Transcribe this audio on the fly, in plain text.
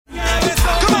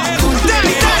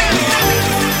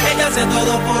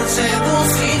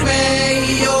seducirme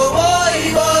y yo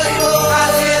voy,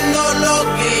 haciendo lo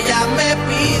que ella me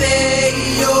pide y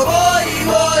yo voy,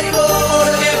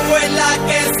 porque fue la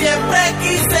que siempre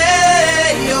quise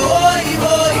y yo voy,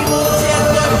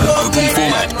 Open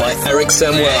format by Erick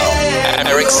Sammuel.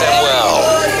 Erick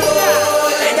Sammuel.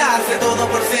 Ella hace todo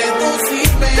por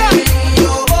seducirme y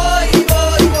yo voy,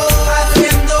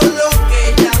 haciendo lo que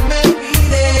ella me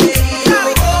pide y yo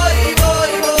voy,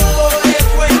 porque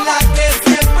fue la que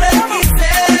siempre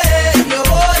quise y yo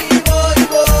voy, si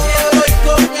estoy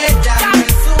con ella no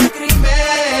es un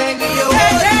crimen y yo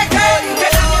voy,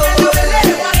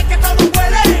 que todo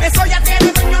huele, eso ya tiene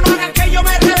dueño, no hagan que yo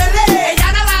me revele. Ella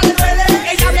nada le duele,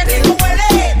 ella bien rico huele.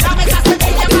 Dame esa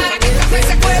semilla para que esta vez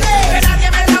se cuele. Que nadie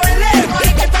me la vele, no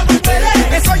es que todo huele,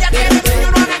 eso ya tiene dueño,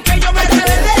 no hagan que yo me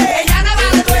revele. Ella nada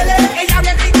le duele, ella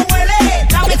bien rico huele.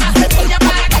 Dame esa semilla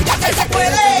para que esta vez se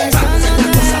cuele. Vamos a hacer la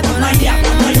cosa, vamos allá.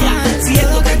 Si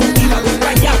esto te motiva, voy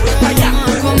para allá.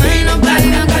 Comernos,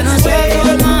 baby, aunque no sea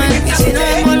formal. Y si nos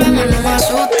envolvemos no me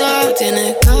asusta.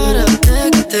 Tienes cara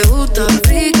de que te gusta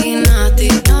freaky, nasty,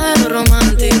 nada de lo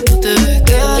romántico. Te ves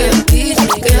que eres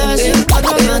busy, que haces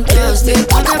cuatro fantastic,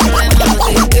 cuatro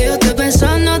problemáticos. Que yo estoy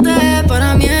pensándote,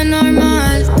 para mí es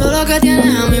normal. Todo lo que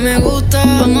tienes a mí me gusta.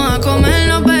 Vamos a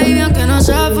comernos, baby, aunque no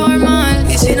sea formal.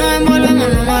 Y si nos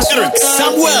envolvemos no me asusta. Erick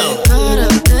Sammuel. Cara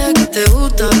de que te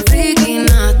gusta freaky,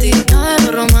 nasty, nada de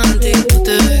lo romántico.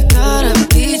 Te ves cara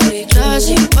busy,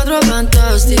 classy, cuatro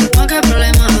fantastic, más que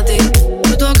problemático.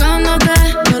 Tú tocándote,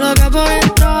 yo loca por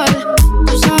entrar.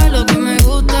 Tú sabes lo que me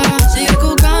gusta. Sigue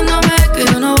buscándome, que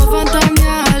yo no voy a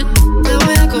fantamear. Te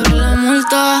voy a correr la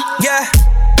multa. Yeah,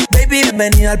 baby,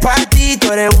 bienvenida al party.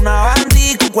 Tú eres una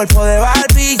bandí con cuerpo de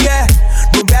Barbie, yeah.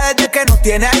 Rubia desde que no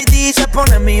tiene ID. Se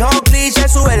pone mi Oakley, se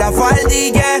sube la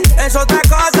faldilla. Es otra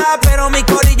cosa, pero mi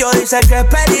corillo dice que es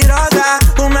peligrosa.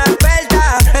 Una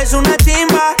experta, es una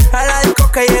chimba. A la disco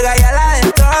que llega y a la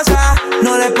destroza.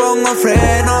 No le pongo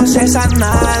frenos, esas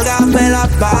nalgas me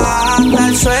las bajan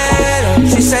al suelo.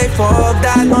 Si se pop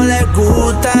that no le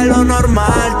gusta lo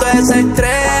normal, todo es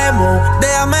extremo.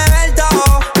 Déjame ver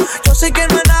todo, yo sé que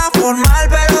no es nada formal,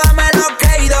 pero dame lo que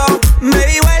he ido.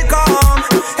 Baby, welcome,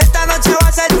 esta noche va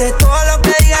a ser de todo lo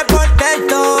que diga por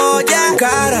texto, yeah.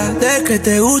 Cara de que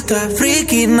te gusta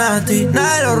freaky, nasty,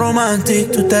 nada de lo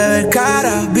romantic. Tú te ves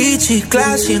cara, bitchy,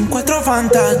 classy, encuentro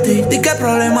fantastic. Di que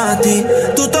problemático,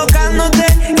 tú tocándote,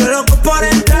 yo loco por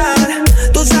entrar.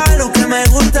 Tú sabes lo que me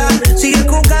gusta, sigue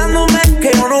buscándome,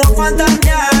 que yo no voy a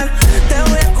fantasear. Te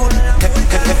voy a correr.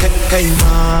 Hey,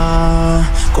 ma,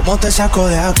 ¿cómo te saco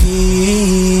de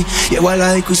aquí? Llego a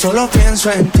la disco y solo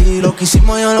pienso en ti. Lo que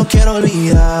hicimos yo lo quiero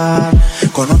olvidar.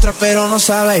 Con otra pero no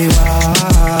sabe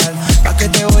igual. ¿Pa' qué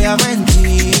te voy a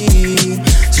mentir?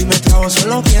 Si me trago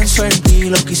solo pienso en ti.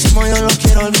 Lo que hicimos yo lo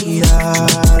quiero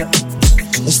olvidar.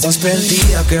 Estás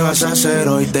perdida, ¿qué vas a hacer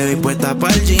hoy? Te vi puesta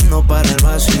para el gym, no para el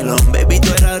vacilón. Baby,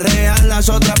 tú eras real, las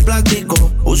otras plástico.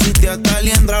 Pusiste hasta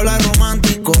liendra, hablar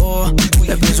romántico.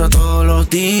 Te pienso todos los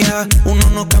días. Uno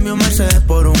no cambia un Mercedes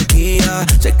por un Kia.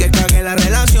 Sé que cagué la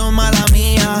relación, mala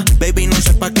mía. Baby, no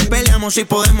sé pa' qué peleamos si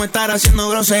podemos estar haciendo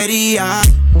grosería.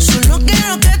 Solo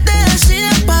quiero que te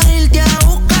decidas para irte a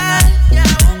buscar.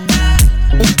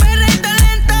 Un perrito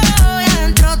lento y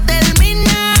adentro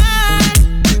terminar.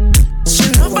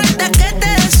 Solo falta que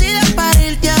te decidas para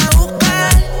irte a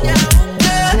buscar.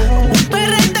 Un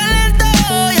perrito lento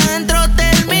y adentro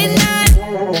terminar.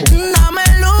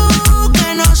 Dame luz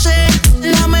que no sé,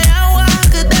 dame agua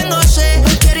que tengo sed.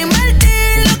 Quiero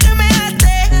invertir lo que me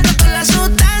gasté, no con las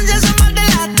sustancias son más de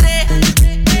las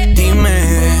 3. Dime,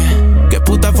 ¿qué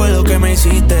puta fue lo que me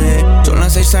hiciste? Son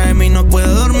las 6 AM y no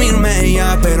puedo dormirme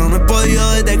ya. Pero no he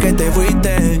podido desde que te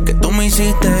fuiste. ¿Qué tú me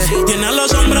hiciste? Tiene a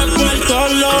los hombres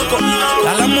puestos locos,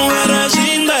 a las mujeres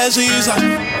indecisas.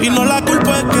 Y no la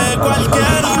culpa es que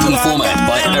cualquiera Open format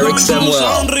by Erick Sammuel.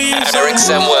 Erick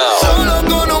Sammuel. Solo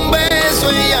con un beso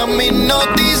ella me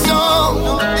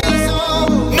hipnotizó.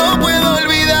 No puedo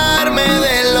olvidarme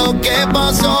de lo que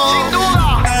pasó.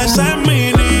 Esa es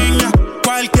mi niña,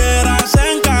 cualquiera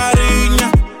se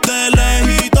encariña. De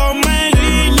lejito me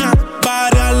guiña,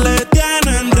 varias le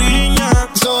tienen riña.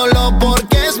 Solo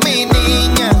porque es mi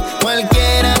niña,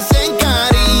 cualquiera se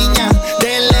encariña.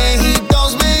 De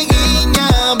lejitos me guiña,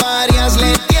 varias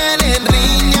le tienen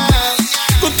riña.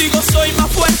 Contigo soy más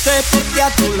fuerte porque a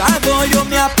tu lado yo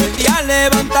me aprendí a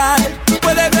levantar.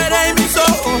 Puedes ver en mis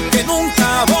ojos que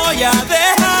nunca voy a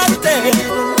dejarte.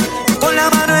 Con la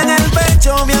mano en el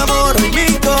pecho, mi amor, y mi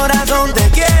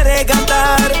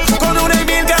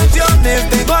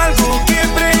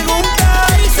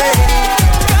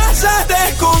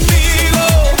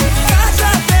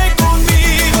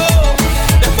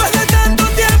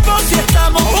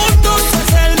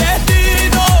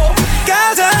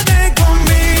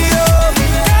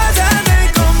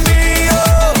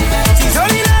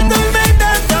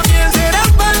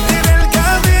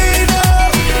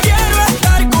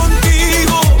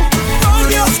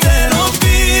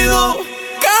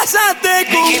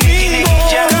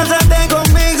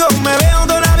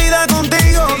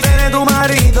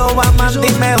amante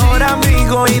y mejor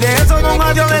amigo. Y de eso con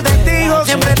adiós de testigo.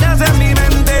 Siempre te hace en mi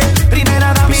mente.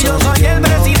 Primera dama y yo soy el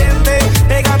presidente.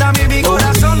 Pégate a mí, mi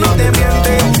corazón no te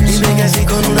miente. Dime que sí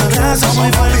con un abrazo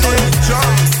muy fuerte.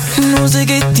 No sé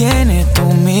qué tiene tu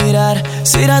mirar.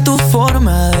 Será tu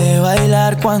forma de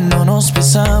bailar. Cuando nos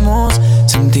besamos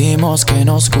sentimos que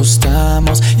nos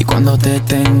gustamos. Y cuando te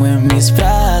tengo en mis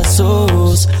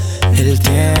brazos el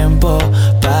tiempo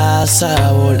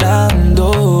pasa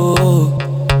volando.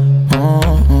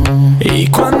 Y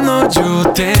cuando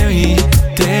yo te vi,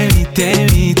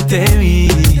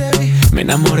 me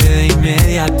enamoré de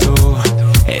inmediato.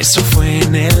 Eso fue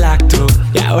en el acto.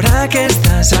 Y ahora que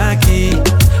estás aquí,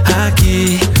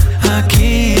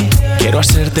 quiero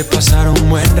hacerte pasar un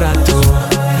buen rato,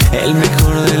 el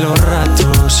mejor de los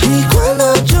ratos. Y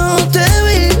cuando yo te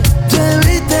vi,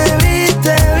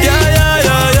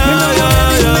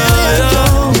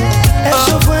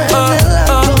 eso fue en el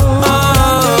acto.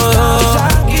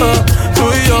 Tú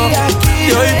y yo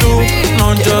y tú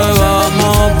nos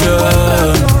llevamos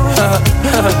bien.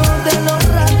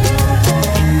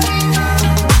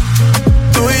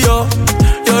 Tú y yo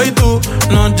y tú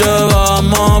nos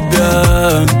llevamos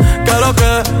bien. Que lo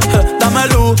que, dame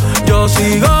luz, yo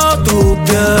sigo tus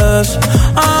pies.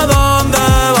 A donde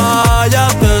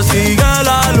vayas te sigue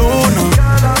la luna.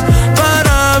 Tú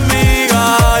eres mi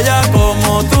galla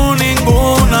como tú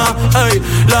ninguna. Ey,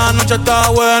 la noche está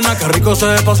buena, qué rico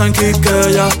se pasa en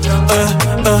Quiqueya.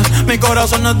 Mi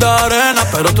corazón es de arena,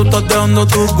 pero tú estás dejando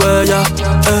tus huellas.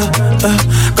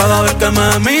 Cada vez que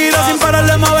me miras sin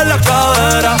pararle mover la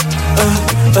cadera.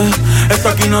 Esto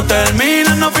aquí no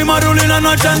termina, nos fuimos a rulir la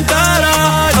noche entera.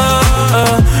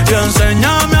 Y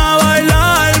enséñame a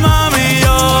bailar, mami,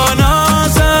 yo no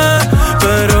sé,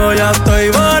 pero ya estoy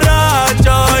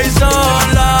borracho y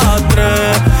son las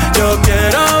 3. Yo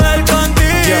quiero ver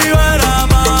contigo el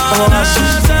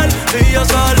amanecer y yo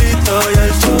solito y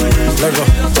el sol.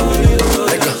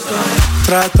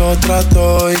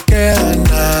 Trato y queda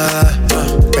nada.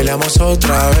 Peleamos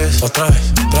otra vez.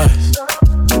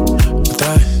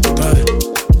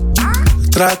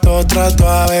 Trato,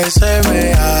 a veces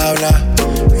me habla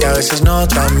y a veces no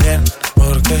tan bien,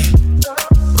 porque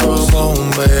como un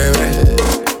bebé.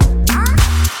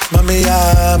 Mami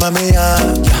ya,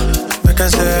 me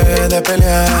cansé de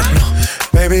pelear.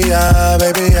 Baby ya,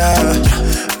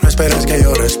 no esperes que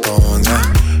yo responda.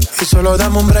 Y solo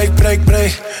dame un break.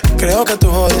 Creo que tú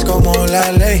jodes como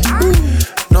la ley.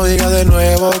 No digas de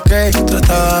nuevo que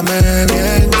trátame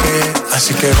bien, que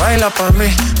así que baila pa'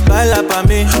 mí.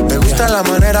 Me gusta la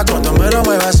manera cuando me lo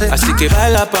muevas así. Así que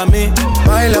baila pa' mí.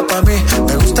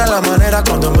 Me gusta la manera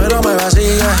cuando me lo muevas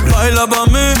así. Baila pa'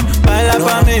 mí.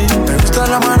 Me gusta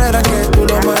la manera que tú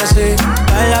lo mueves así.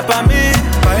 Baila pa'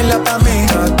 mí.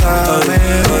 Trátame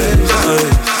bien.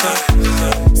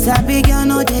 Sabi girl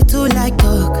no dey too like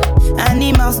talk.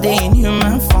 Animals dey in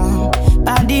human form.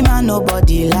 Body man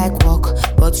nobody like work,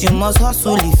 but you must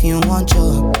hustle if you want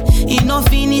job. E no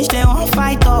finish dem wan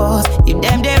fight us. If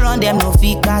dem dey run dem no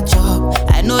fit catch up.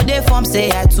 I know dey form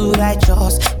say I too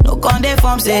righteous. No con dey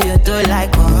form say you too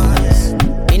like us.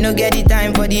 Me no get the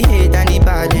time for the hate and the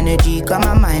bad energy. Got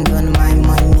my mind on my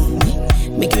money.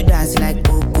 Make you dance like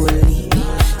broccoli.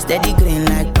 Steady green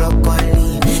like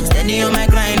broccoli. Steady on my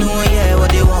grind, oh yeah,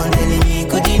 what they want telling me.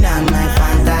 Could deny my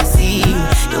fantasy.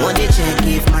 They want to check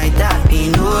if my tap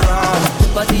ain't no wrong.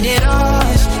 But it dey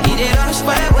rush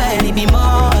well, it be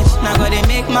much. Now gotta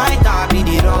make my tap be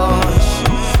the rush.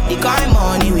 The kind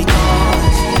money we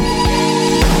touch.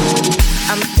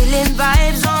 I'm feeling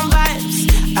vibes on vibes.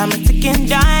 I'm a ticking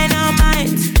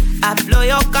dynamite. I blow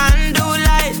your candle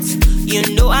lights. You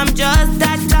know I'm just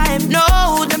that type.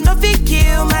 No, them no fit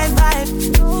kill my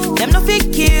vibe. Them no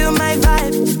fit kill my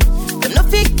vibe. Them no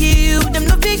fit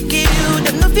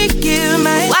kill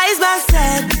my. Wise man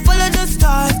said, follow the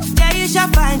stars. There you shall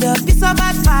find a piece of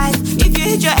advice. If you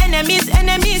hit your enemies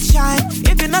shine.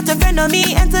 If you're not a friend of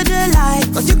me, enter the light.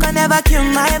 Cause you can never kill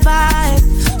my vibe.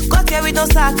 Got here with no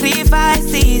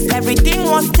sacrifices. Everything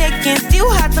was taken, still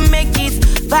had to make it.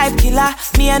 Vibe killer,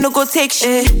 me I no go take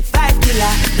shit. Vibe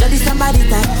killer, bloody somebody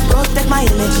time. Protect my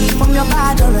energy from your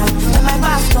bad aura. When my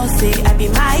pastor say I be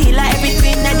my healer,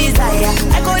 everything I desire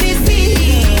I go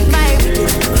receive. My everything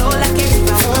flow like a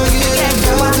river. Get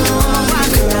power, I'm a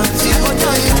wanderer. I go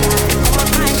touch my life, I'm a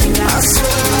mind killer. I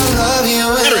swear I love you.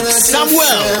 Erick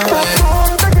Sammuel.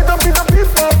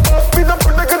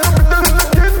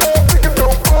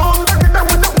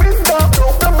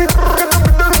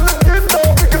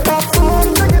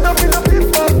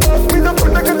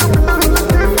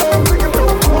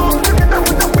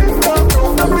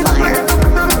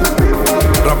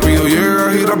 Rápido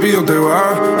llegas y rápido te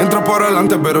vas. Entras por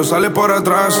adelante, para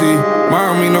atrás, sí.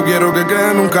 Mami, no quiero que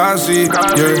quede nunca así.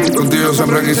 Yeah. Contigo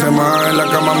siempre quise más. En la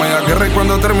cama me da guerra y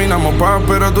cuando terminamos paz.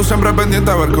 Pero tú siempre pendiente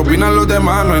a ver qué opinan los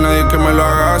demás. No hay nadie que me lo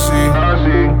haga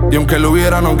así. Y aunque lo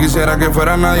hubiera, no quisiera que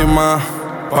fuera nadie más.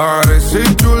 Parece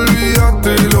que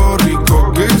olvidaste lo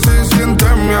rico que se siente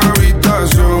en mi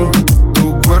habitación.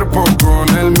 Tu cuerpo con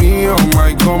el mío,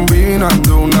 my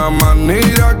combinando una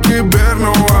manera que ver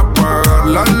no va a apagar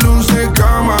las luces,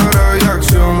 cámara y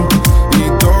acción. Y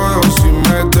todo sin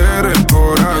meter el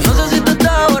corazón. No sé si tú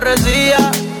estás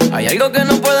aborrecida, hay algo que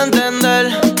no puedo entender.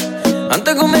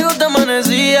 Antes conmigo te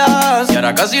amanecías y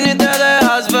ahora casi ni te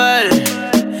dejas ver.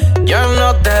 Ya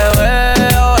no te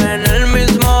veo en el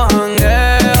mismo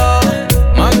jangueo.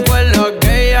 Me acuerdo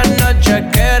aquella noche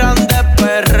que eran de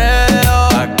perreo.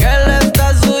 ¿A qué le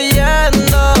estás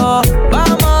huyendo?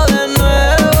 Vamos de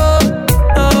nuevo.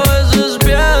 A veces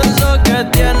pienso que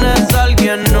tienes a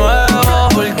alguien nuevo,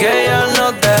 porque ya no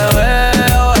te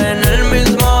veo en el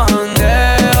mismo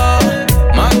jangueo.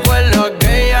 Me acuerdo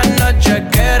aquella noche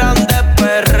que eran de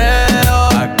perreo.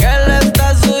 ¿A qué le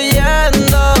estás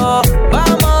huyendo?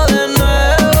 Vamos de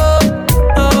nuevo.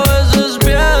 A veces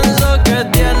pienso que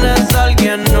tienes a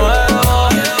alguien nuevo.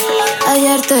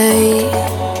 Ayer te vi,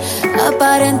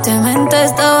 aparentemente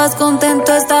estabas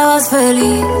contento, estabas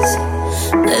feliz,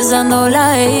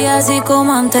 besándola a ella así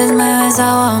como antes me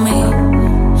besaba a mí.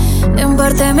 En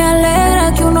parte me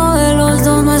alegra que uno de los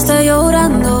dos no esté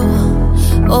llorando.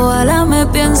 Ojalá me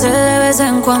piense de vez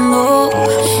en cuando.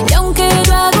 Y aunque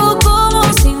yo hago como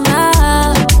si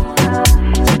nada,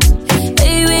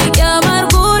 baby, qué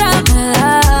amargura me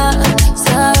da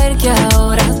saber que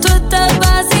ahora tú estás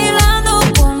vacilando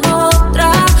con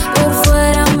otra. Por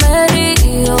fuera me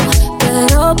río,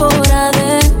 pero por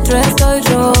adentro estoy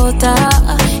rota.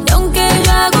 Y aunque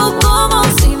yo hago como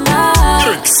si nada,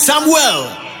 Erick Sammuel.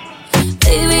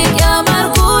 baby, qué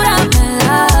amargura me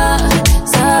da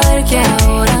saber que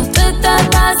ahora tú estás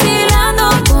vacilando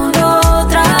con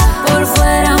otra. Por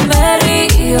fuera me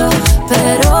río,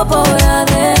 pero por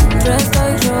adentro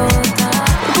estoy rota.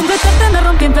 Por completarte me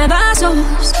rompí en pedazos.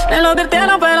 Me lo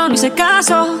advirtieron pero no hice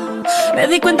caso. Me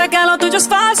di cuenta que lo tuyo es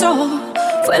falso.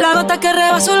 Fue la gota que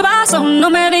rebasó el vaso. No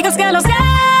me digas que lo sientes.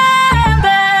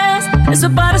 Eso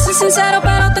parece sincero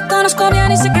pero te conozco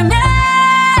bien y sé que mientes.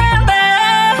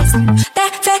 Te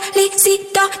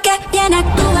felicito que bien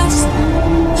actúas,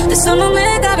 de eso no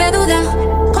me cabe duda.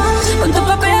 Con tu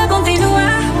papel continúa,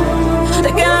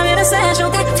 te queda bien ese hecho.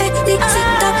 Te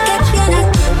felicito que bien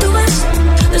actúas,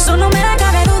 de eso no me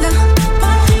cabe duda.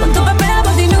 Con tu papel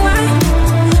continúa,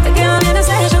 te queda bien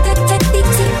ese hecho. Te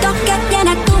felicito que bien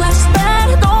actúas.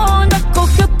 Perdón, ya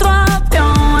cogí otro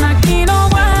avión, aquí no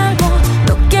vuelvo.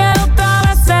 No quiero otra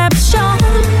decepción.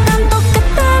 Tanto que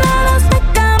te dabas de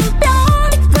campeón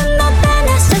y cuando te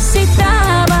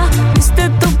necesitaba viste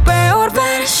tu peor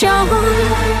versión.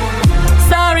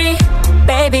 Sorry,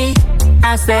 baby,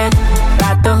 hace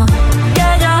rato que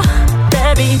yo te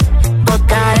vi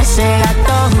botar ese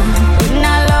gato.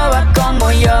 Una loba como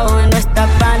yo no está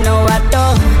pa' novato.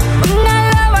 Una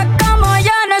loba como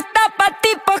yo no está pa'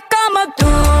 tipos como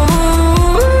tú.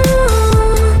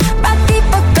 Pa'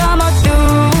 tipos como tú.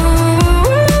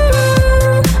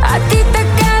 A ti te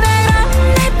queda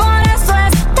grande y por eso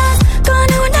estás con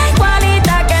una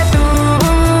igualita que tú.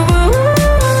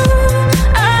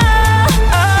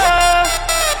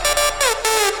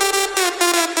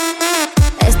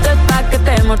 Esto es pa' que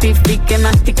te mortifique,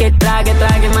 mastique, trague,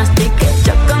 mastique.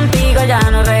 Yo contigo ya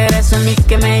no regreso, ni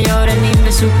que me llore ni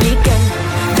me suplique.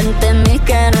 Entendí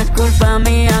que no es culpa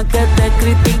mía que te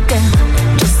critique.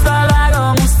 Yo solo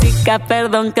hago música,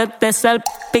 perdón que te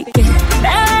salpique. Te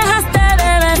dejaste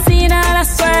de vecina a la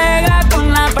suegra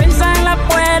con la prensa en la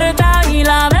puerta y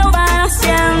la deuda en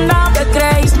Hacienda. Te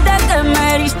creíste que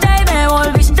me heriste y me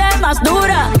volviste más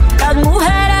dura. Las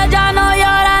mujeres ya no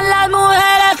lloran, las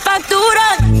mujeres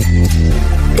facturan.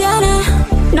 Tiene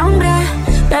nombre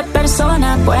de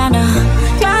persona buena,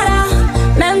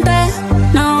 claramente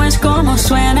no es como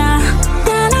suena.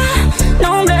 Tiene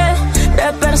nombre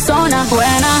de persona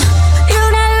buena. Y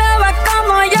una loba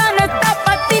como yo no está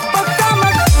pa' tipos como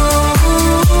tú.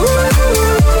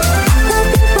 Pa'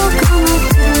 tipos como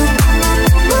tú.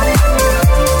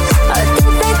 A ti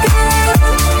te creo,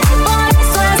 por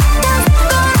eso estás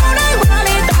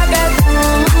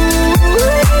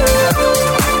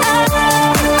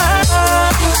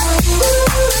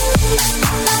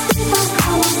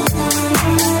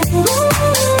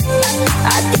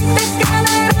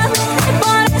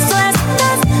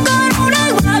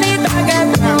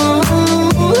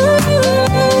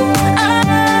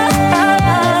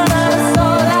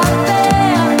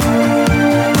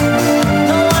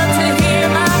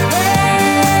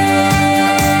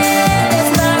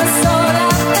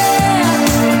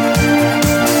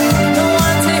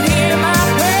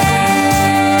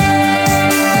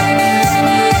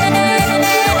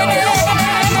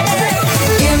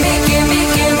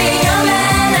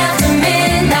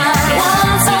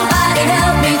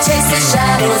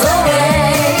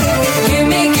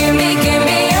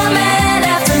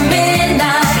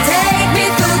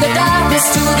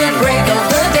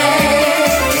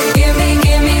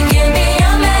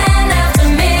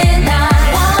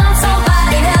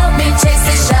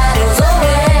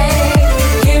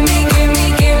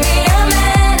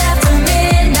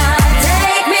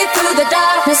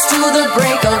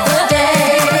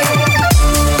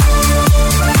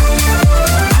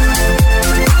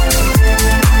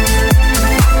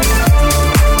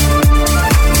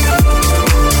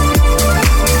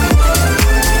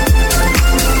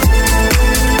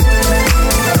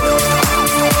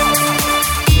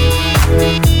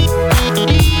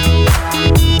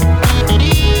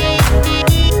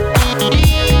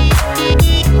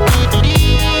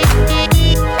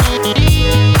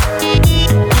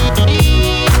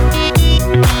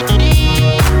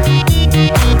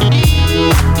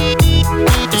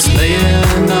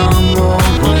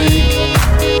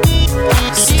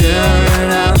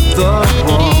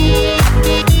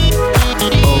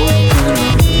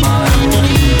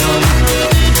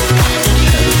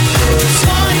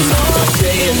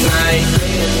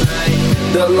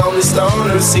The lonely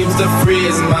stoner seems to free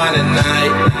his mind at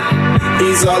night.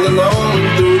 He's all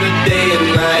alone through the day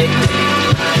and night.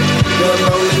 The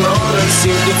lonely loner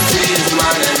seems to free his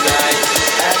mind at night.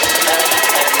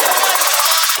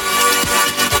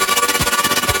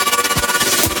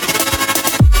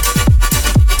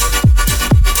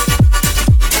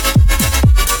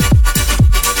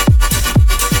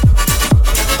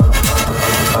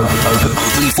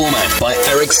 Open format by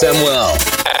Erick Sammuel.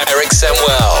 Erick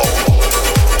Sammuel.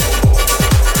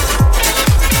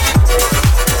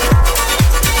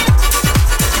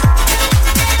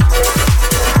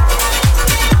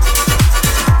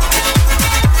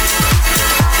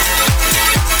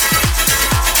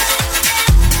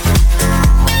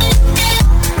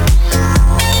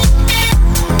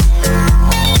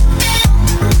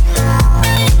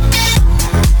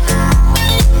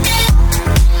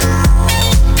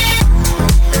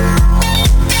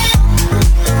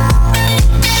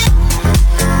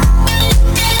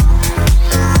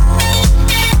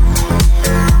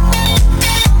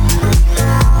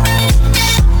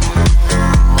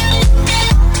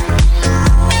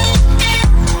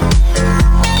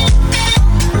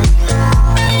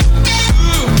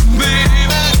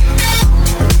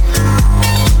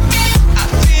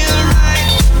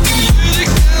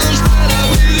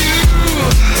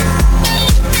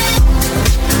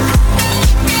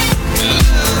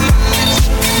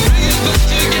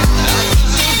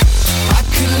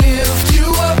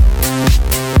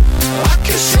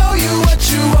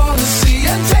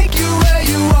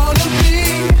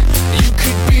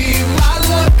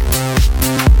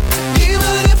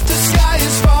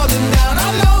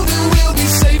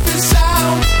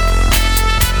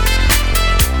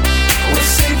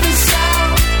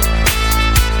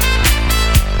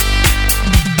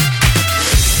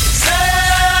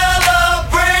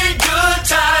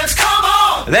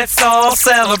 Let's all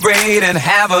celebrate and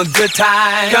have a good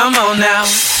time. Come on now.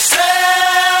 Celebrate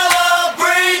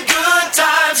good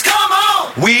times. Come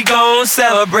on. We gon'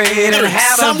 celebrate and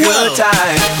have a good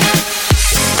time.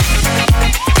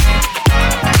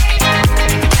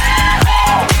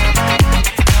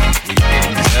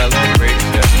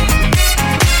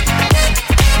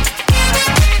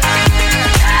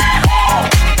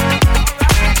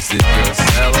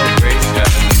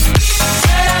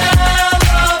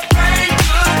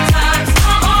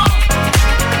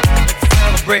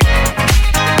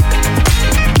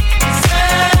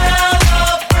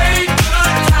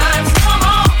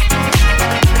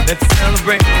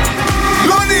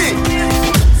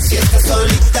 Si estás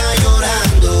solita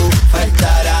llorando,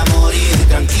 faltará morir.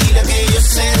 Tranquila que yo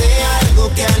sé de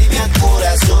algo que alivia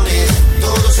corazones.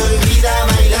 Todo se olvida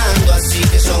bailando, así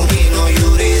que sonríe, no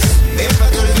llores. Ven pa'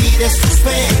 que olvides tus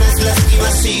penas,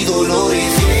 lástimas y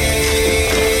dolores.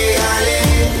 Llégale,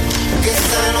 que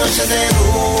esta noche te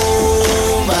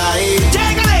rumba.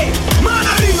 ¡Llégale! ¡Mano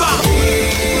arriba!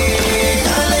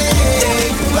 Llégale,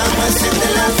 vamos a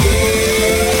encender la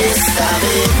fiesta.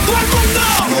 ¡Todo el mundo!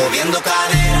 Moviendo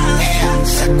cadera,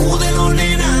 sacúdelo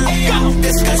nena.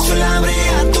 Descalzo en la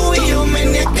brea, tú y yo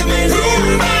menea que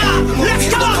menea.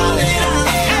 Moviendo cadera,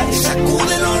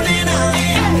 sacúdelo nena.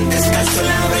 Descalzo en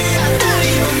la brea, tú y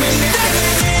yo menea que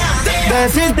menea.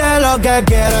 Decirte lo que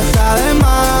quiero está de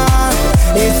más.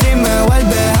 Y si me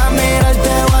vuelves a mirar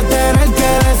te voy a tener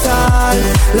que besar.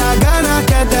 Las ganas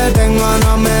que te tengo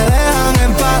no me dejan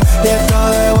en paz. Y esto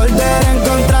de volver a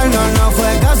encontrarnos no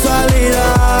fue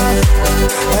casualidad.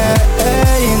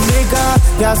 Indica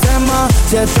qué hacemos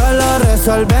si esto lo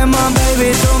resolvemos.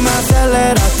 Baby, tú me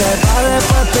aceleraste para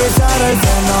después pisar el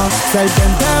freno.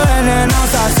 Serpiente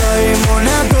venenosa, soy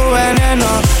inmune a tu veneno.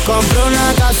 Compro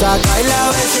una casa acá y la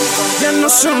vecina ya no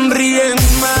sonríen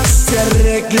más, se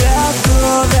arregla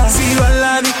toda. Si va a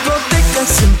la discoteca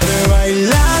siempre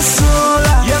baila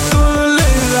sola. Y a todo le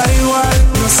da igual,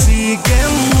 no sigue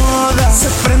moda. Se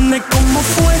prende como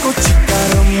fuego, chica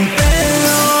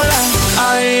rompedora.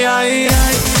 Ay, ay, ay,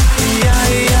 ay,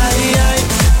 ay, ay, ay.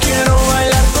 Quiero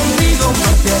bailar contigo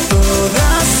más que a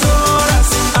todas horas.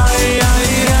 Ay,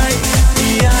 ay, ay,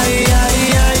 ay, ay, ay,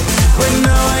 ay. Ven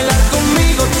a bailar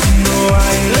conmigo, tú no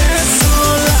bailes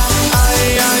sola. Ay,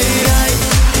 ay, ay,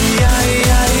 ay,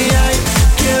 ay, ay.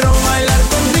 Quiero bailar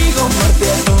contigo más que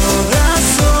a todas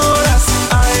horas.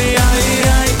 Ay, ay,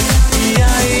 ay,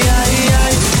 ay, ay,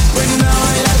 ay. Ven a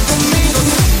bailar conmigo,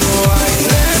 tú no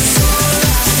bailes sola.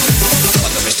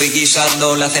 Cuando me estoy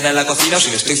guisando la cena en la cocina, o si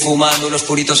me estoy fumando unos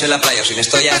puritos en la playa, o si me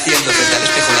estoy haciendo frente al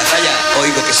espejo la raya,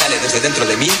 oigo que sale desde dentro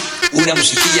de mí una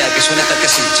musiquilla que suena tal que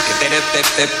así. Chiquetere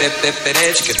pepe pepe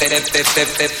pere, chiquetere pepe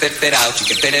pepe perao,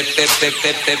 chiquetere pepe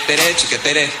pepe pere,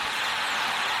 chiquetere.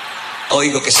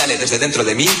 Oigo que sale desde dentro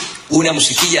de mí una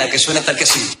musiquilla que suena tal que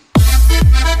así.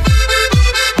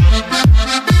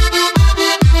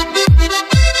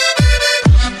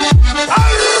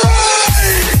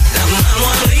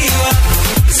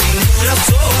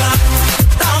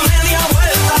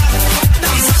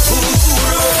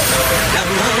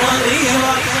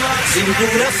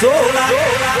 Cintura sola,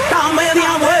 da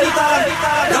media vuelta,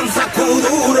 danza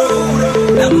kuduro.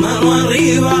 La mano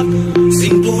arriba,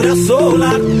 cintura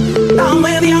sola, da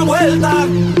media vuelta,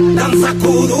 danza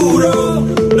kuduro.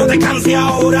 No te canses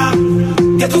ahora,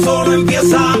 que esto solo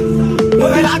empieza.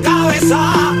 Mueve la cabeza,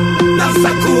 danza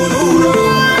kuduro.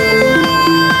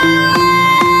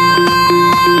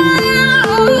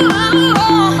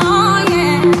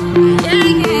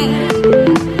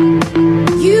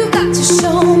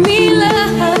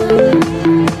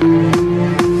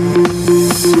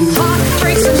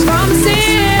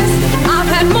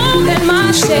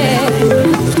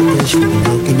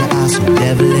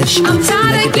 I'm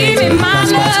tired of giving my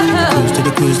love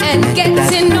and getting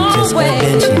nowhere.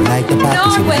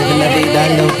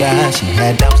 She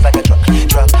had dumps like a truck.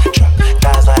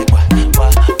 Guys like what?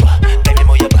 Baby,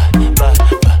 move your butt.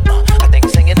 I think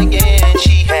I'm singing again.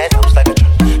 She had dumps like a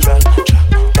truck.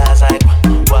 Guys like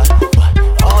what?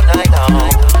 All night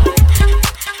long.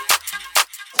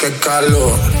 Qué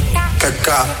calor,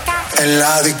 en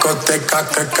la discoteca,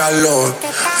 qué calor.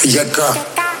 Yeca,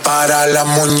 para la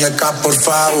muñeca, por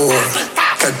favor.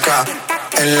 Queca,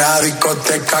 en la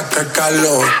discoteca, qué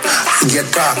calor.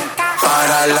 Yeca,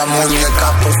 para la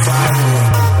muñeca, por favor.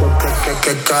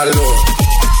 Qué calor.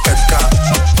 Queca,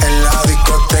 en la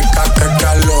discoteca, qué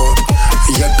calor.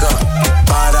 Yeca,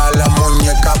 para la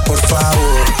muñeca, por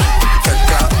favor.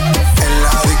 Queca, en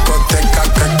la discoteca,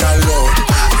 qué calor.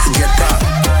 Yeca,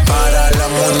 para la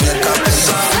muñeca, por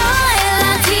favor.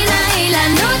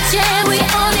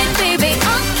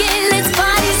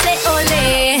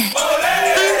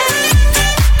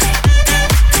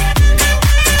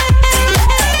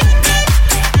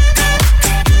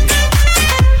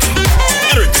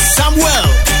 Erick Sammuel.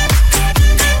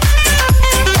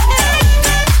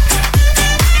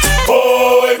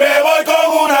 Hoy me voy con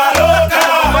una loca,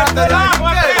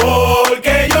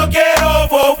 porque yo quiero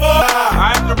fofo.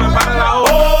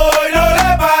 Hoy no le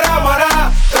paramos a nada,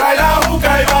 trae la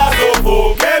juca y vaso,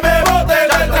 que me boten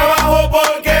del trabajo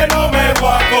porque no me voy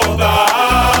a acordar.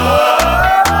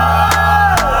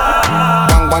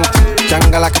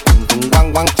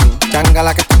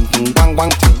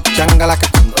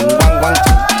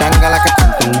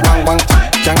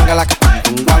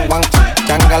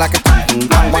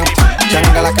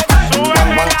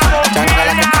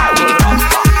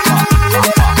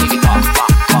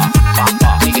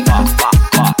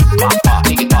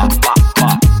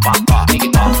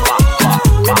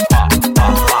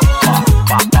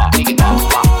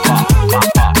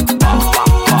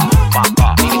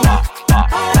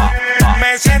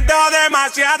 Me siento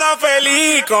demasiado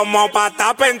feliz como para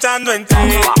estar pensando en ti.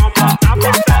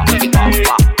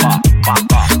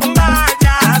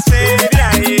 Váyase de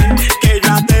ahí, que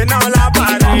yo a ti no la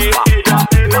paré.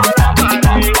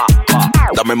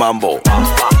 Dame mambo.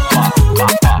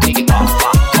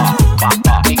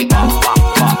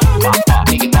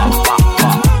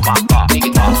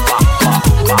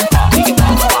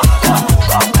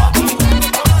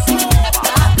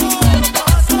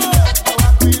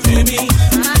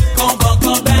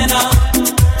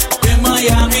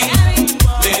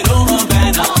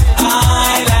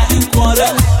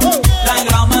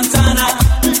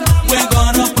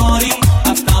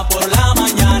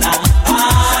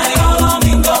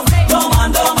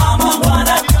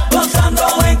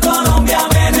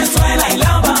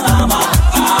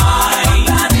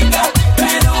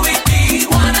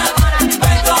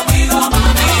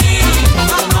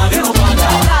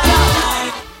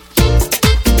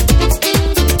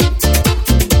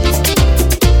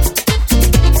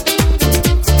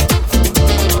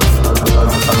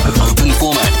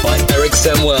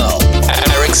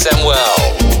 Erick Sammuel.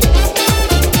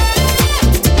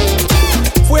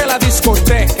 Fui a la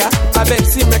discoteca a ver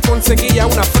si me conseguía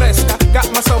una fresca.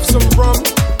 Got myself some rum,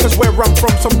 cause where I'm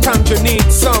from sometimes you need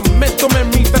some. Me tomé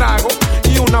mi trago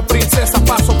y una princesa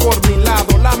pasó por mi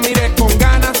lado. La miré con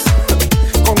ganas,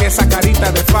 con esa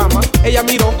carita de fama. Ella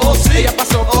miró, oh sí, ella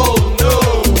pasó, oh no.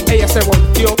 Ella se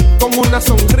volteó con una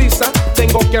sonrisa.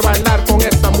 Tengo que bailar con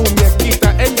esta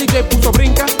muñequita. El DJ puso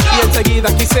brinca y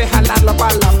enseguida quise jalarla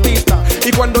para la pista.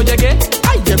 Y cuando llegué,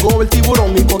 ay, llegó el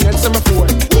tiburón y con él se me fue.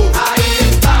 Ahí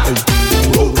está, el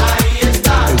tiburón. Ahí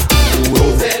está, el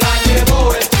tiburón. Se la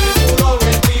llevó el tiburón,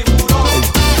 el tiburón.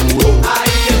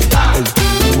 Ahí está, el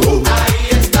tiburón. Ahí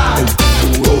está, el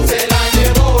tiburón. Se la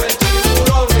llevó el tiburón.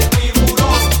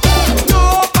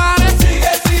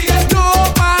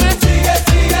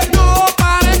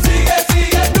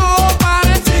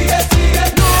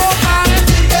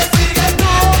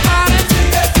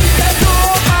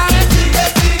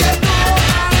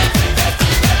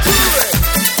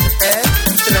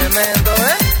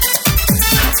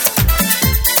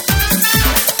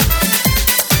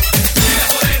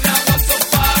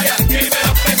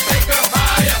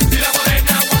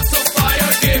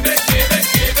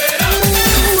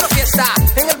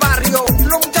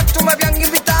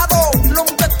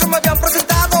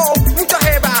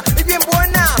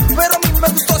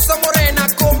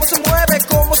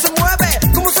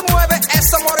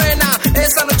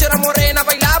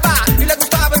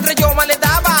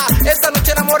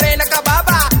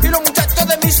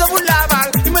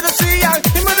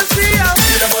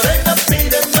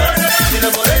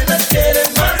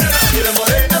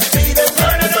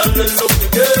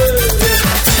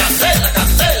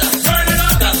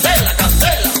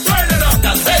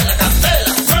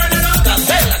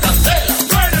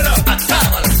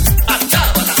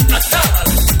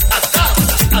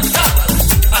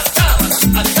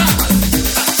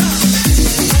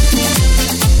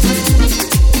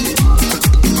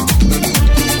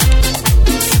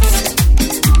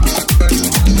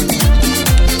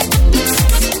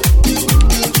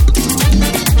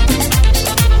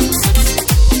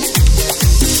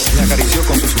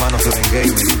 llegué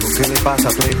y me dijo, ¿qué le pasa,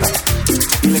 atleta?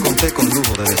 Y le conté con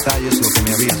lujo de detalles lo que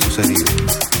me había sucedido.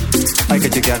 Hay que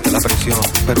chequearte la presión,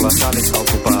 pero la sala está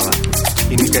ocupada.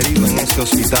 Y mi querido, en este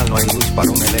hospital no hay luz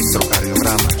para un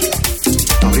electrocardiograma.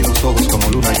 Abrí los ojos como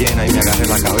luna llena y me agarré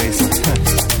la cabeza.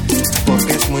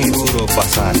 Porque es muy duro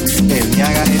pasar el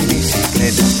Ñaga en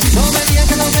bicicleta. No me digas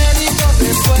que los médicos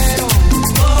se fueron.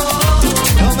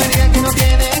 No me digas que no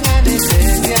tienen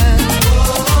anestesia.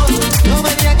 No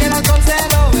me digas que el alcohol se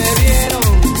lo bebieron.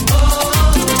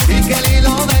 Y que el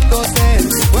hilo de coser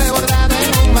fue bordado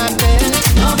en un mantel.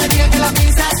 No me digas que las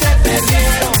pinzas se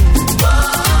perdieron.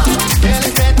 Que el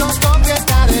estetoscopio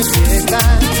está de fiesta.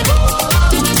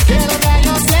 Que los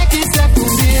rayos X se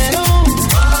fundieron.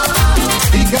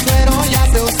 Y que pero ya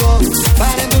se usó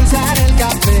para endulzar el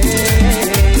café.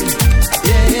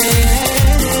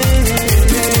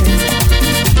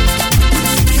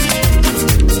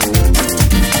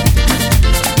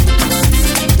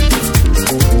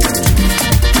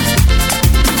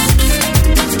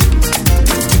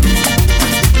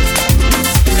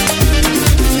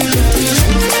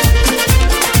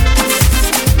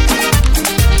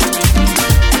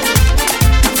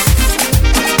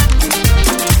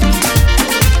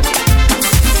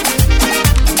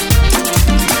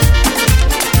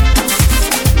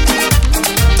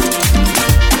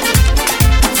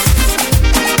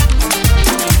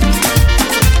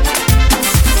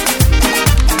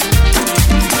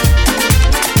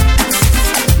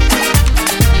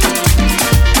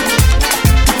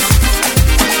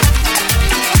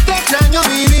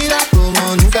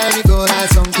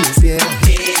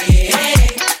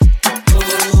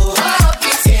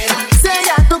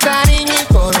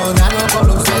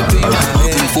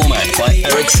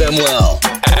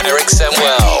 Erick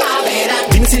Sammuel.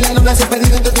 Dime si la luna se ha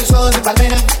perdido entre tus ojos de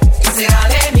palmera. ¿Qué será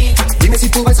de mí? Dime si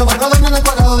tu beso va rodando en el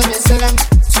cuadrado de mi Instagram.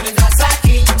 Si no estás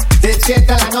aquí,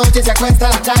 despierta la noche, se acuesta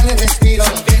la tarde, respiro.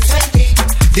 No pienso en ti.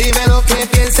 Dime lo que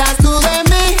piensas tú de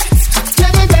mí. Te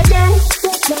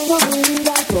traigo mi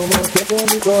vida como siempre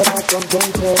mi corazón te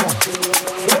entrega.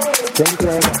 Te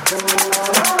entrega.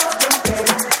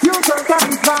 You don't got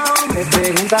me found. Me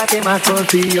pregunta qué más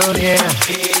consigo niega.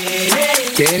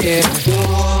 Que niega.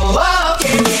 Oh, que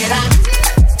niega.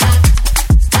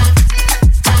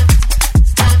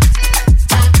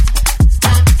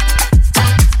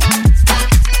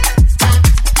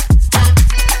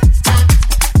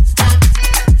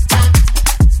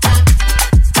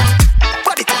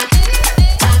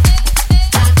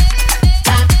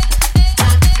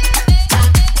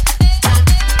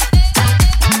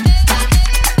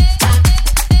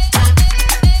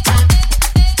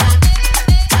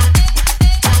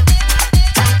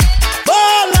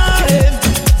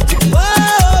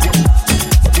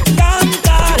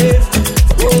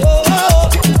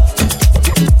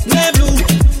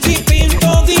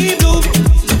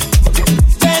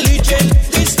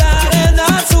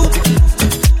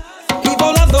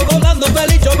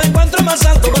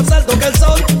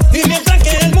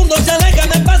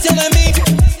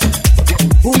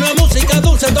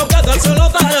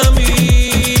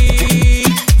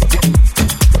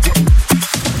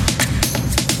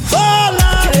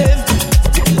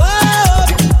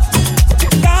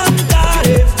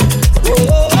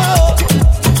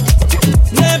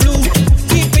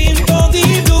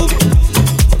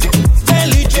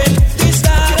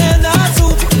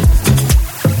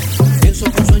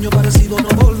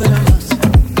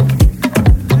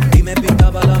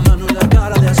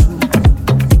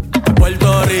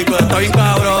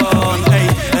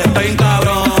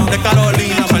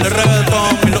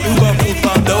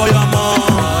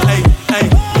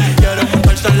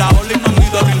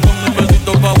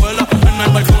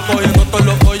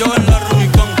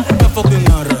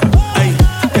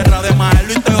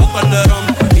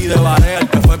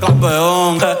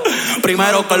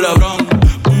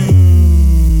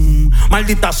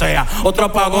 Maldita sea, otro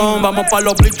apagón. Vamos pa'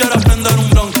 los bleachers a prender un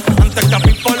blon. Antes que a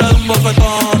Pipo le dé un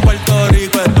bofetón. Puerto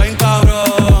Rico, estoy en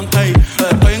cabrón. Ey,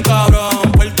 estoy en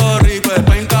cabrón. Puerto Rico,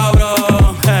 estoy en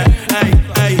cabrón.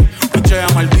 Ey, pichea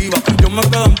Maldiva. Yo me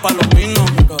quedo en Palomino.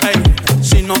 Ey,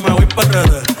 si no me voy pa'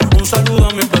 redes. Un saludo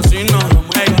a mis vecinos.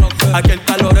 Ey, aquí el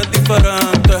calor es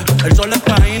diferente. El sol es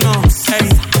caíno. Ey,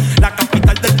 la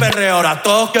capital del perreo. Ahora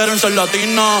todos quieren ser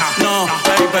latinos. No,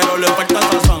 ey, pero le falta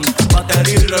sazón.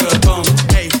 Batería y reggaetón.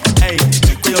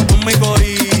 Cuido con mi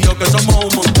corillo que somos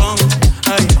un montón.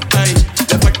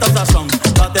 Le falta sazón.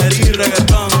 Batería y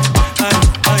reggaetón.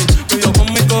 Cuido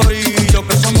con mi corillo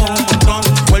que somos un montón.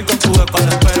 Welcome to the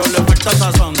palace, pero le falta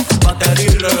sazón.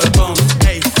 Batería y reggaetón.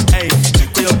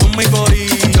 Cuido con mi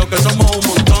corillo que somos un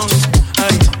montón.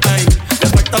 Le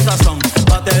falta sazón.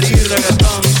 Batería y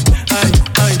reggaetón.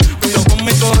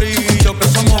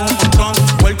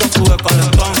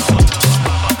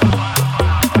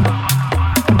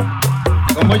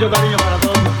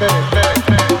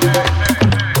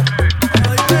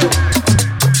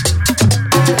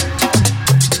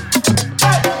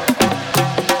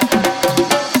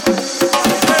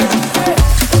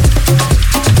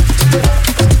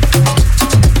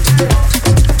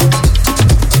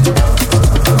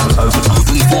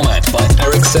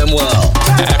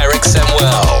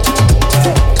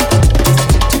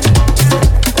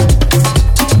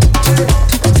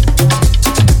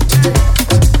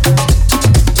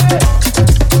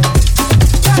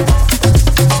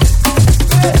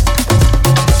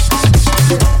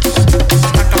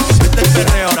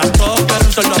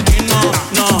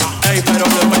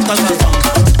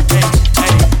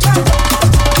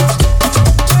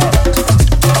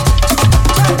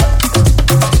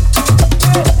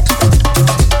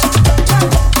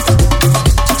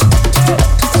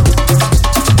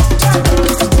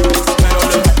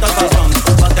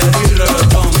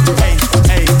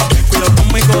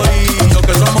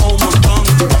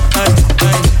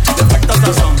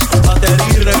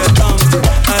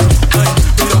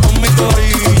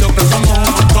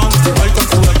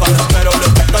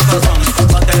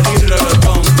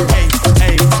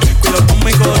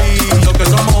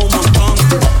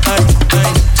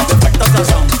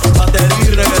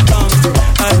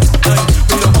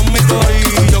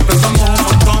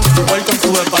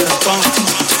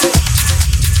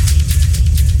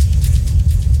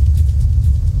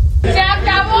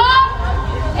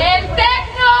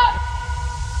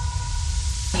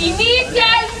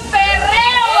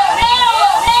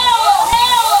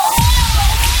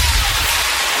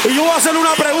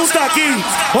 pregunta aquí.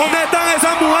 ¿Dónde están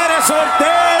esas mujeres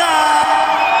solteras?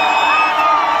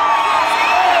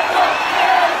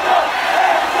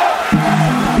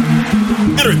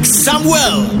 Erick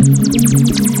Sammuel.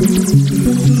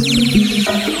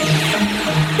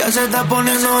 Ya se está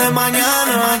poniendo de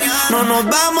mañana. No nos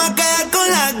vamos a quedar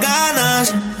con las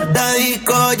ganas. La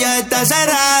disco ya está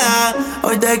cerrada.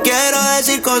 Hoy te quiero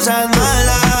decir cosas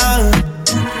malas.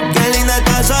 Qué linda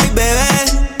estás hoy, bebé.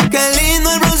 Qué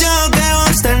lindo el bronceado que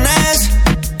vos tenés.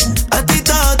 A ti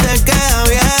todo te queda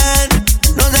bien.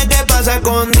 No sé qué pasa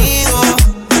conmigo,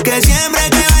 que siempre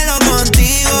que bailo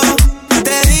contigo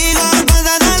te digo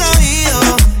cosas al oído.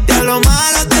 De a lo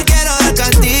malo te quiero dar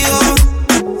castigo,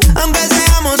 aunque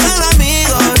seamos solo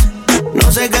amigos. No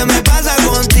sé qué me pasa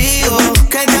contigo,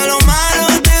 que de a lo malo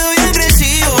te doy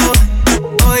agresivo.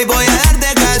 Hoy voy a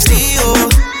darte castigo,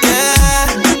 yeah.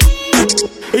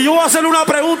 Y yo voy a hacerle una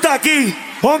pregunta aquí.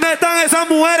 ¿Dónde están esas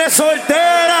mujeres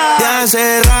solteras? De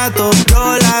hace rato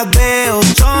yo las veo,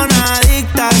 son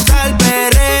adictas al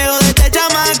perreo. Desde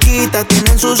chamaquita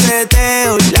tienen su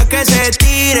seteo, y la que se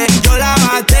tire yo la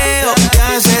bateo. De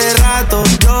hace rato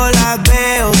yo las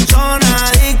veo, son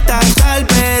adictas al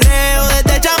perreo.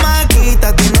 Desde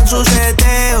chamaquita tienen su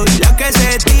seteo, y la que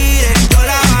se tire yo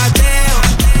la bateo.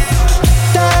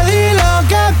 Te di lo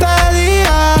que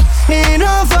pedía y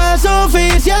no fue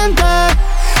suficiente.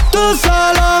 Tú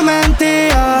solo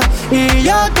mentías y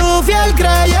yo tu fiel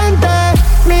creyente.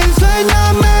 Mis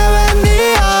sueños me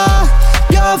vendía,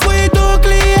 yo fui tu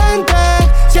cliente.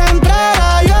 Siempre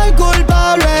era yo el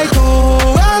culpable y tú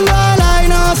jugando a la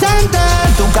inocente.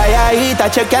 Tú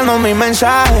calladita chequeando mis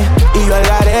mensajes y yo al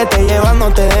garete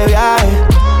llevándote de viaje.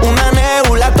 Una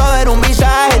nebula, todo era un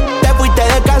visaje. Te fuiste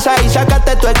de casa y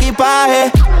sacaste tu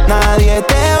equipaje. Nadie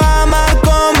te va a amar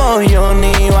como yo,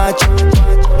 ni va a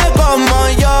como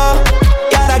yo.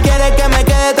 Y ahora quiere que me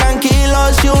quede tranquilo.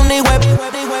 Si un web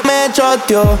me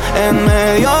choteó en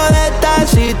medio de esta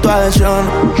situación.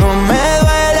 No me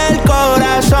duele el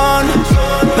corazón,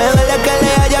 me duele que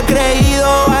le haya creído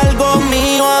algo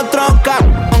mío. Otro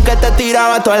cabrón que te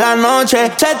tiraba toda la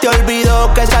noche. Se te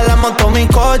olvidó que esa la montó mi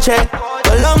coche.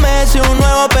 Todos los meses un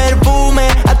nuevo perfume,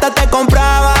 hasta te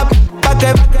compraba pa'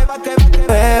 que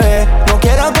bebé. No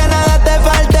quiero que nada te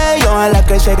falte y ojalá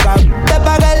que se te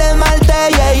pague el esmalte,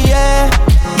 yeah, yeah.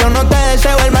 Yo no te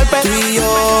deseo el mal, pero tú y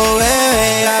yo,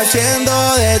 bebé,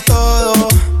 haciendo de todo.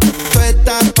 Tú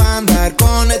estás pa' andar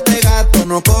con este gato,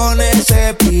 no con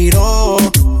ese piro.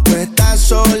 Tú estás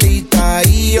solita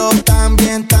y yo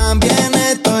también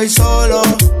estoy solo.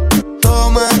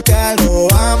 Tómate algo,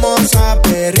 vamos a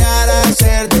perrear, a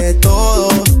hacer de todo.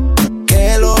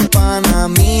 Que los panas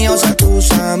míos a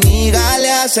tus amigas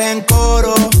le hacen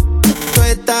coro. Tú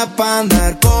estás pa'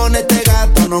 andar con este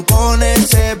gato, no con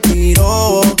ese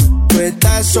piro. Tú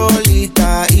estás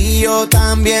solita y yo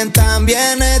también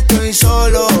estoy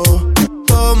solo.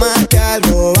 Tómate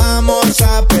algo, vamos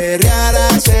a perrear, a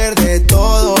hacer de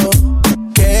todo.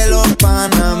 Que los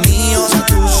panas míos a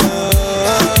tus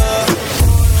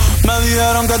me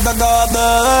dijeron que te acabas de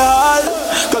dejar,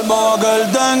 que el bobo que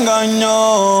él te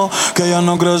engañó, que ya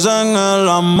no crees en el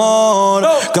amor,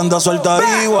 que anda suelta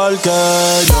igual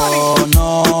que yo.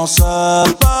 No sé,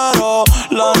 pero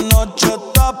la noche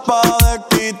está pa' de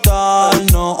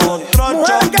quitarnos. Otro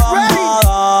shot vamos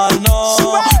a darnos,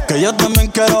 que yo también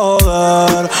quiero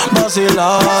ver,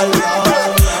 vacilar.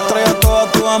 Trae a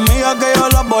todas tus amigas que yo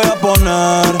las voy a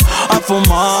poner a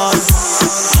fumar.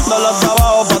 Dale hasta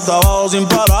abajo, pa' abajo sin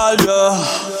parar, yeah.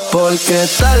 Porque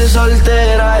estar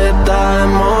soltera está de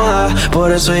moda,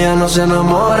 por eso ella no se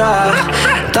enamora.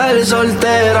 Estar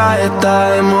soltera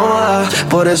está de moda,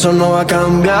 por eso no va a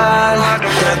cambiar.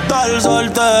 Estar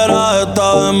soltera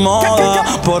está de moda,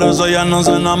 por eso ella no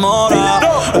se enamora.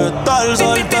 Estar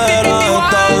soltera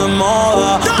está de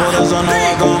moda, por eso no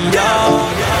va a cambiar.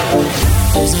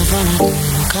 Desde Faro,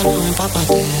 calor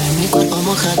empápate. Mi cuerpo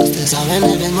mojado, usted sabe en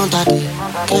el desmontarte.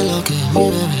 Que lo que mi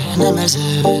bebé en el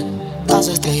Mercedes. Las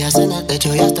estrellas en el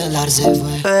techo y hasta el ar se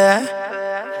fue.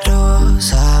 Pero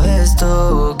sabes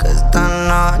tú que esta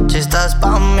noche estás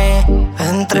pa' mí.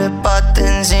 Ven, trépate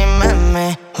encima de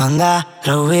mí. Manda,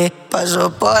 Ruby,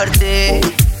 paso por ti.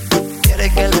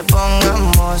 Quiere que le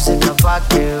pongamos música pa'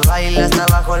 que baile hasta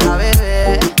abajo la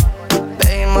bebé.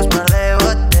 Bebimos par de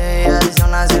botellas y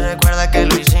aún así recuerda que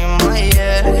lo hicimos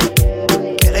ayer.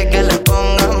 Quiere que le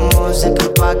pongamos música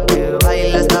pa' que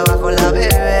baile hasta abajo la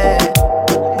bebé.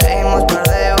 Bebimos par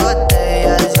de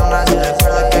botellas y aún así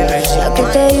recuerda que lo hicimos ayer. Que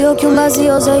te digo que un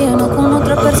vacío se llenó con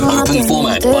otra persona.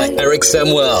 Format by Erick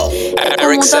Sammuel.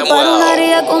 Erick Como tapar una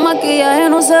herida con maquillaje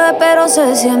no se ve pero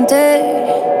se siente.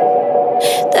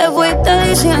 Te fuiste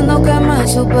diciendo que me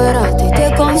superaste y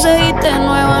te conseguiste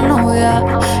nueva novia.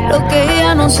 Lo que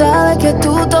ella no sabe es que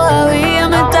tú todavía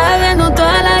me estás viendo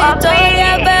toda la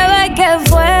historia. Bebé, ¿qué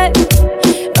fue?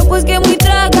 No, pues que muy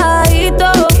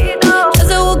tragadito. Yo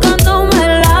estoy buscándome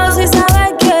el lado. Si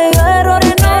sabes que yo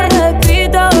errores no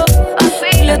repito.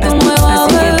 Dile a tu nueva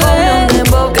bebé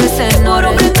que se enore.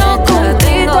 Tengo que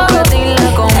decirle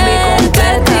con mi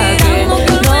completa que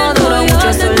no duro mucho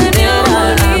soltera.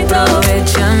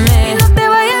 Aprovechame. No te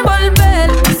vayas a envolver.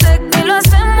 Sé que lo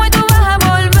hacemos y tú vas a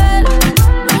volver.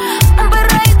 Un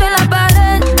perreíto en la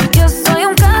pared. Yo soy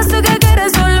un caso que hay que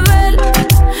resolver.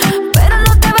 Pero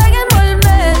no te vayas a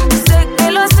envolver. Sé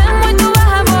que lo hacemos y tú vas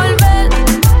a volver.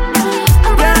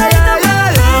 Un perreíto en la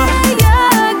pared.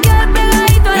 Quedar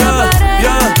pegadito en la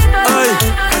pared.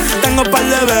 Tengo par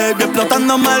de baby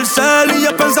explotándome el cel y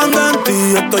yo pensando en ti,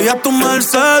 estoy a tu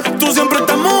merced. Tú siempre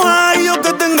estás mojada y yo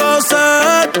que tengo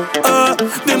sed.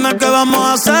 Dime qué vamos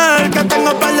a hacer, que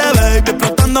tengo par de baby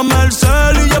explotándome el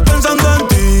cel y yo pensando en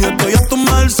ti, estoy a tu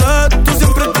merced. Tú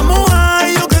siempre estás mojada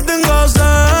y yo que tengo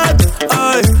sed.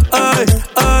 Ay, ay,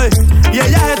 ay. Y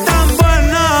ellas están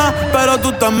buenas, pero tú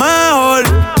estás mejor.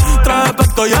 Trae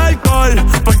pesto y alcohol,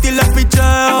 por ti las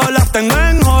picheo, las tengo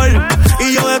en hall.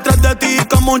 Y yo detrás de ti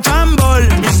como un chambol.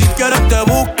 Y si quieres te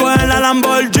busco en la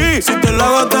Lamborghini. Si te lo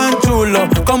hago tan chulo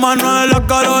como Anuel la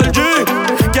Karol G.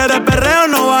 ¿Quieres perreo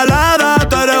no balada?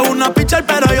 Tú eres una pitcher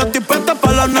pero yo estoy puesta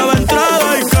para la nueva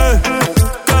entrada. ¿Y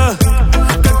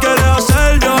qué quieres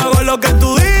hacer? Yo hago lo que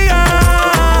tú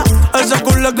digas. Ese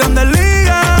culo es grande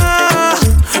liga.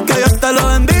 Que Dios te lo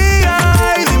bendiga.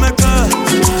 Y dime qué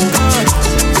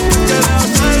quieres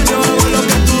hacer. Yo hago lo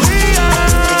que tú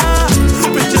digas.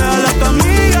 Pichea a tu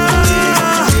amiga.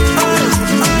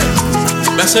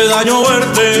 Me hace daño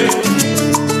verte.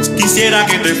 Quisiera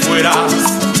que te fueras.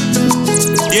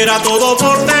 Diera todo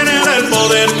por tener el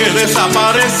poder que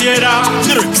desapareciera.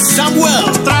 Erick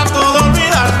Sammuel. Trato de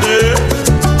olvidarte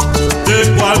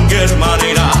de cualquier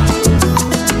manera,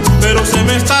 pero se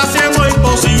me está haciendo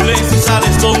imposible. Si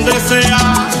sales donde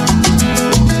sea,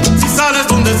 si sales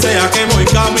donde sea que voy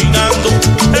caminando,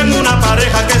 en una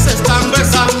pareja que se están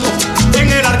besando,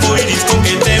 en el arco iris con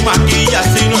que te maquillas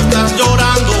y no estás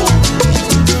llorando.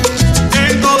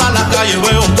 En toda la calle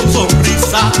veo tu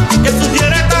sonrisa que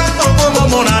sugiere tanto como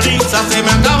Mona Lisa. Se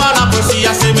me acaba la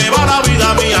poesía, se me va la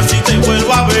vida mía si te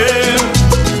vuelvo a ver.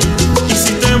 Y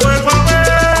si te vuelvo a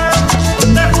ver,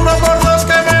 te juro por Dios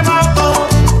que me mato.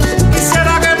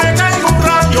 Quisiera que me caiga un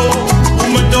rayo,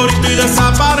 un meteorito y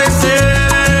desaparecer.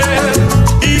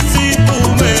 Y si tú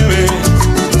me ves,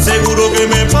 seguro que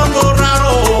me pongo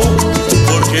raro,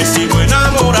 porque sigo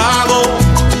enamorado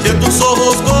de tus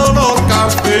ojos color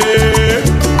café.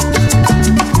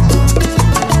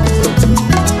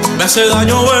 Me hace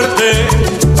daño verte,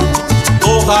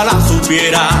 ojalá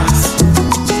supieras.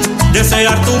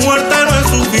 Desear tu muerte no es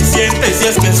suficiente si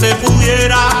es que se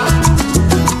pudiera.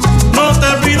 No te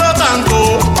pido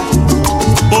tanto,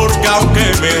 porque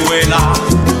aunque me duela,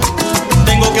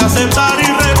 tengo que aceptar y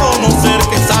reconocer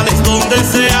que sales donde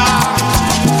sea.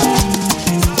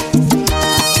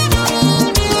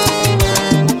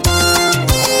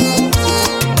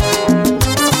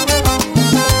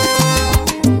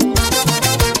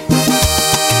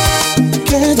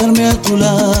 Quedarme a tu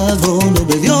lado no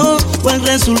me dio buen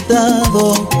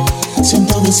resultado.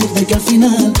 Siento decirte que al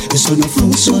final eso no ha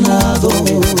funcionado.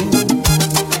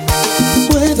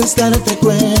 Puedes darte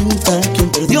cuenta, quien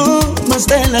perdió más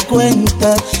de la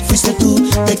cuenta fuiste tú,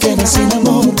 te quedas sin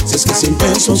amor si es que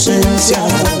sientes su ausencia.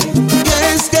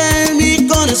 Y es que en mi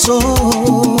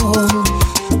corazón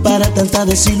para tanta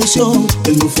desilusión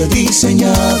él no fue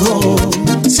diseñado.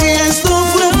 Si esto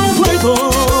fue un juego,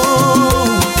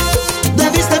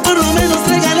 debiste por lo menos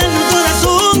regalarme un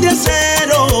corazón de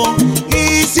acero.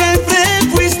 Y siempre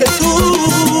fuiste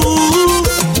tú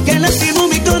que lastimó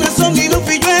mi corazón y no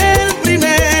fui yo el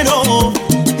primero.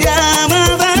 Te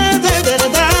amaba de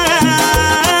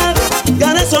verdad, y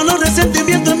ahora solo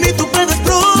resentimiento en mí tú puedes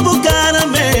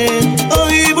provocarme.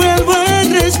 Hoy vuelvo a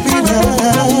respirar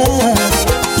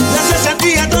gracias a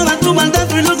ti, a toda tu maldad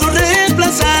y luego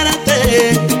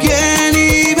reemplazarte. ¿Quién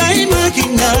iba a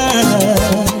imaginar?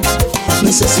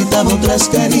 Necesitaba otras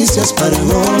caricias para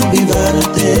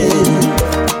olvidarte.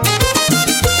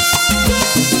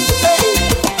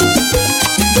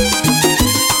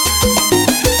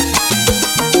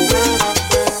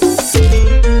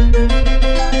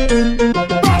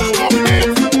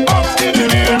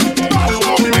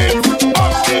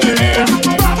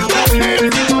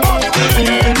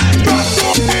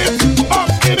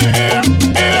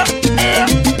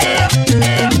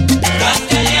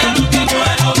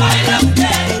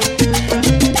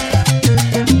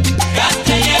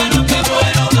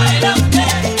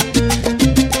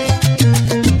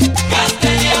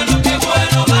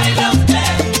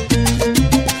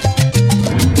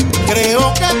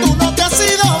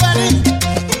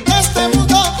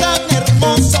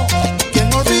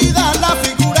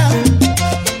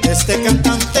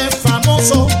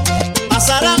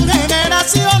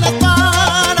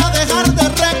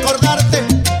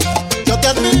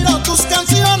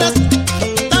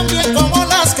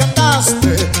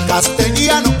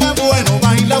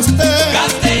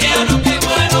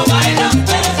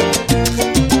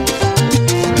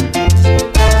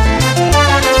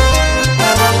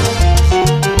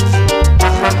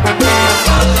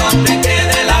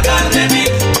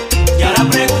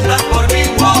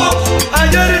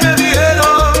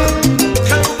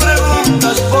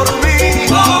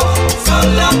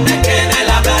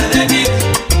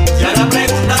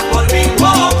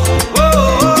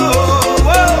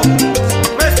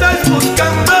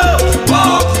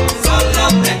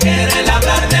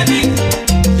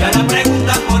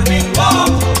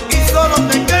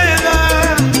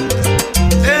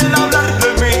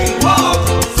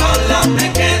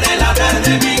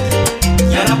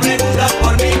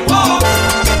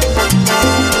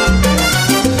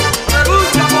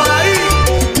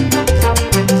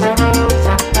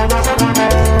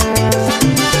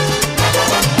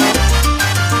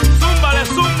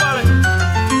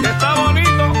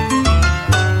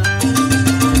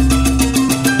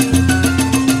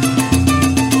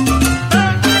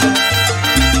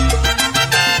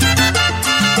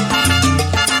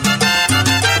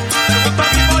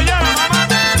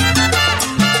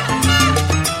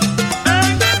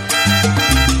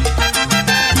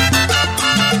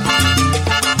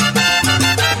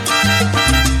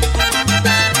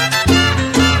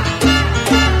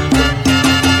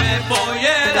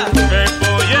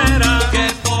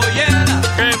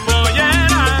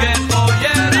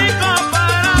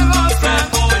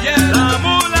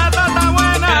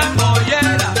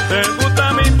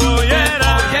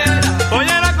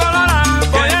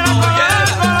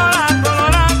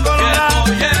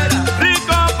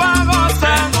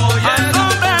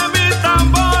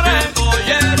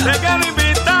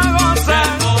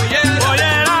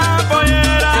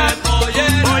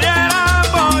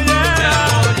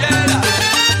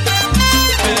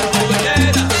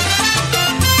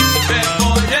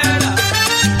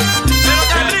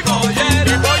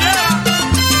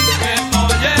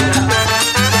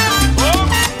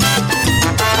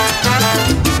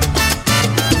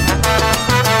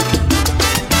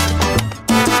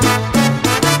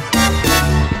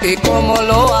 ¿Y cómo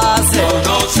lo hace? Yo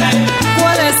no sé.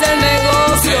 ¿Cuál es el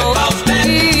negocio? Sepa usted.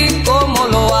 ¿Y cómo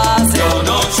lo hace? Yo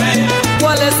no sé.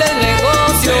 ¿Cuál es el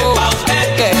negocio? Sepa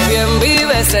usted. Qué bien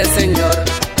vive ese señor.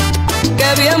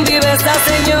 Qué bien vive esa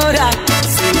señora.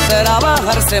 Sin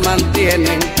trabajar se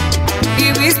mantienen.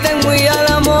 Y visten muy a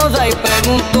la moda y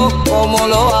pregunto cómo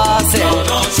lo hace. Yo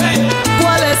no sé.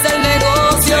 ¿Cuál es el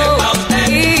negocio? Sepa usted.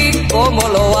 ¿Y cómo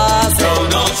lo hace? Yo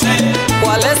no sé.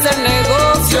 ¿Cuál es el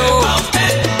negocio? Sepa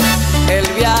usted. Él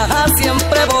viaja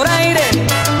siempre por aire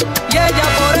y ella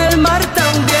por el mar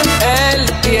también. Él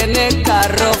tiene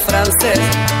carro francés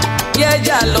y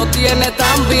ella lo tiene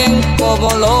también.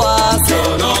 ¿Cómo lo hace?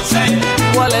 Yo no sé.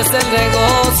 ¿Cuál es el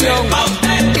negocio? Sepa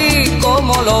usted. ¿Y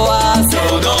cómo lo hace?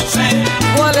 Yo no sé.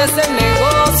 ¿Cuál es el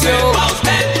negocio? Sepa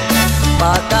usted.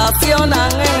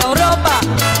 Vacacionan en Europa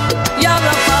y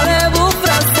hablan palebú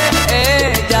francés.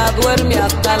 Ella duerme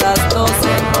hasta las 12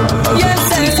 y él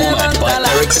se levanta a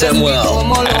las Erick 3. Sammuel.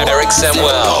 ¿Cómo lo Erick hace?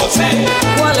 Sammuel.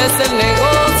 ¿Cuál es el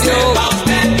negocio? Sepa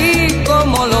usted. ¿Y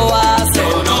cómo lo hace?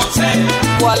 Yo no sé.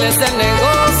 ¿Cuál es el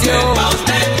negocio? Sepa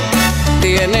usted.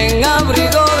 Tienen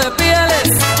abrigo de pieles,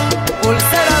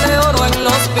 pulsera de oro en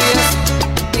los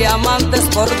pies, diamantes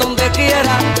por donde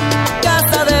quiera,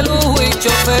 casa de lujo y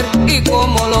chofer. ¿Y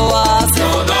cómo lo hace?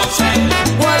 Yo